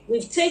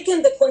we've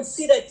taken the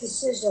considered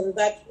decision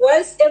that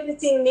whilst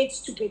everything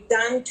needs to be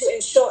done to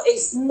ensure a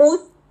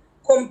smooth,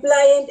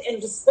 compliant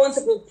and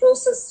responsible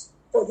process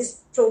for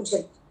this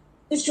project,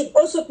 it should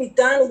also be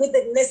done with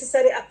the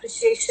necessary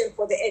appreciation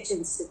for the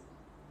agency.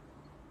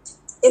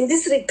 In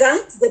this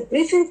regard, the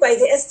briefing by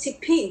the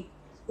STP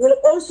will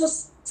also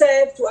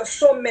serve to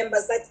assure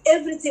members that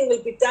everything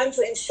will be done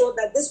to ensure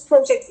that this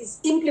project is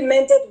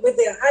implemented with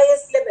the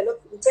highest level of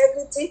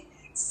integrity,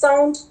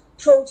 sound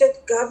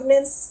project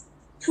governance,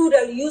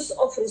 prudent use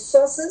of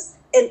resources,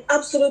 and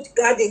absolute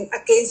guarding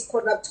against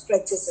corrupt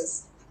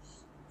practices.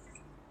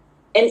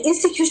 An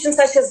institution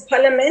such as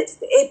Parliament,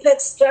 the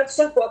apex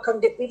structure for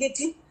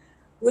accountability,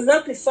 will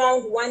not be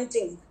found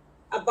wanting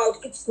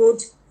about its good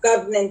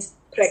governance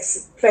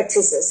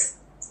practices.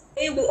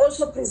 We will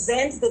also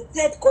present the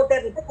third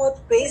quarter report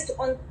based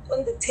on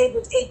the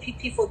tabled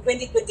APP for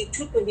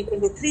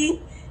 2022-2023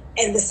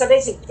 and the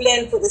strategic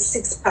plan for the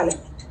sixth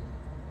Parliament.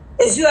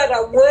 As you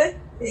are aware,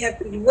 we have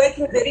been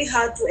working very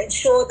hard to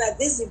ensure that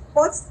these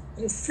reports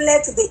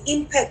reflect the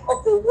impact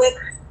of the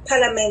work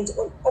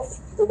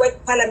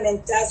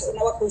Parliament does on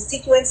our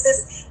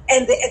constituencies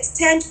and the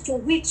extent to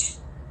which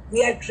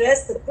we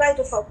address the plight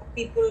of our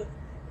people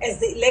as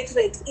the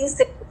electorate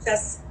instead of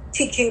just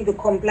ticking the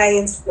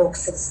compliance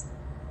boxes.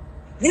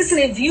 This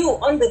review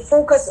on the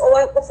focus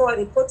of our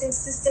reporting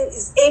system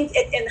is aimed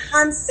at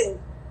enhancing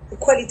the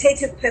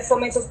qualitative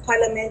performance of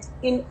Parliament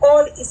in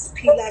all its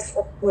pillars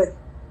of work.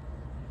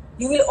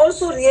 You will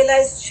also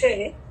realize,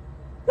 Chair,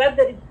 that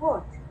the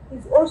report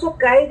is also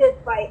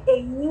guided by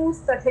a new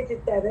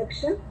strategic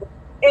direction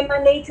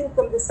emanating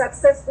from the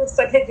successful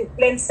strategic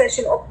plan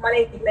session of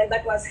management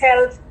that was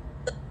held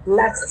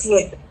last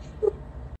year.